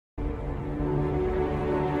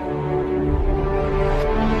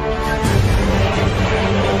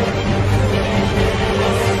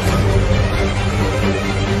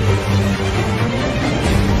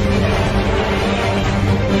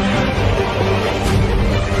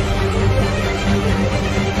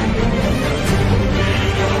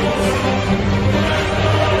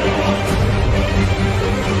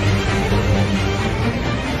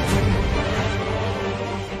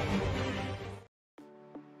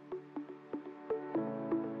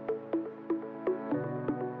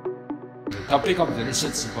topic of the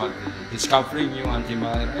research is about discovering new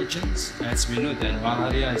anti-malaria agents. As we know that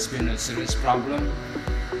malaria has been a serious problem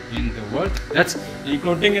in the world, that's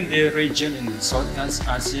including in the region in Southeast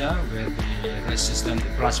Asia where the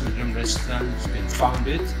plasmodium resistance has been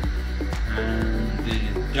founded, and the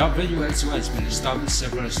WHO has been established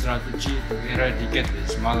several strategies to eradicate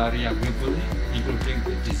this malaria globally, including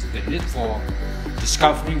the need for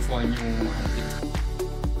discovering for new antidote.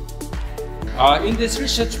 In this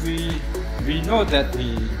research, we know that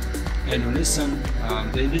the Indonesian,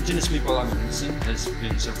 the indigenous people of Indonesia has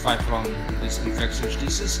been survived from this infectious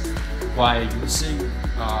disease by using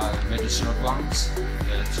medicinal plants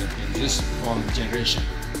that have been used from generation.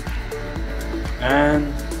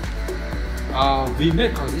 And we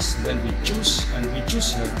make all this, then we choose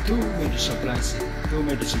two medicine plants,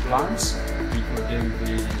 including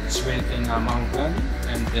the sweet and mahogany,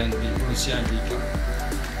 and then the Pluchea Indica.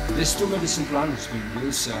 These two medicine plants have been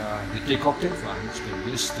used, the decocted one has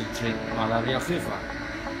been used to treat malaria fever.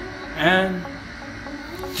 And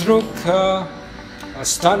through a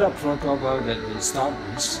standard protocol that we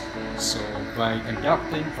established, so by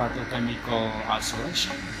conducting phytochemical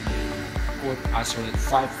isolation, we could isolate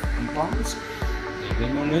 5 compounds, the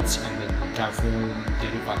limonades and then the caffeine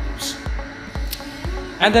derivatives.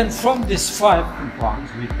 And then from these 5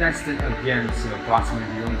 compounds, we tested against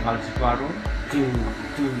Plasmodium falciparum,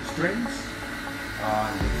 two strains.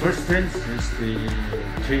 The first strain is the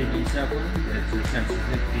 3D7, that's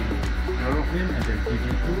sensitive to chloroquine, and then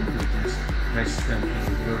PD2, which is resistant to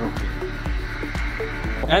chloroquine.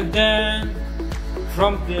 And then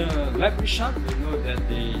from the lab result, we know that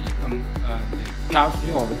the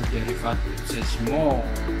caffeine or the derivatives is more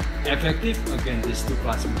effective against these two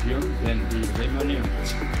plasmodium than the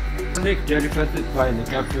lemoniums. The derivative by the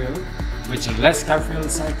caffeine, which is less caffeine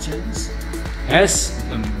side chains, has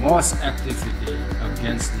the most activity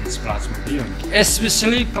against this plasmodium,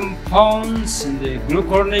 especially compounds in the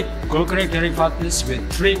gluconic derivatives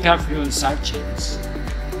with 3 caffeine side chains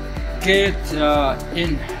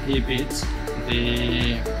inhibit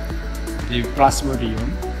the plasmodium,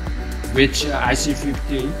 which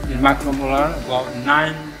IC50 in micromolar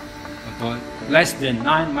about less than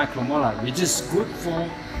 9 micromolar, which is good for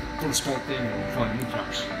prospecting for new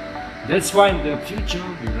drugs. That's why in the future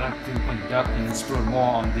we would like to conduct and explore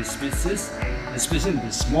more on this species, especially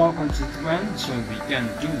the small constituent, so we can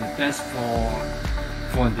do the test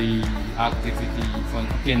for the activity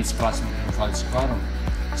against Plasmodium falciparum.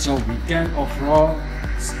 So we can overall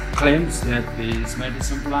claims that these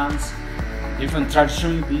medicine plants, even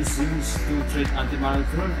traditionally these used to treat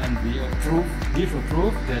antimalarial, and we give a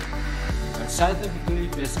proof that scientifically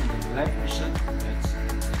based on the lab research that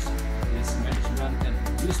this medicine plant can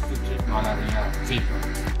be used to treat malaria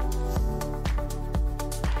fever.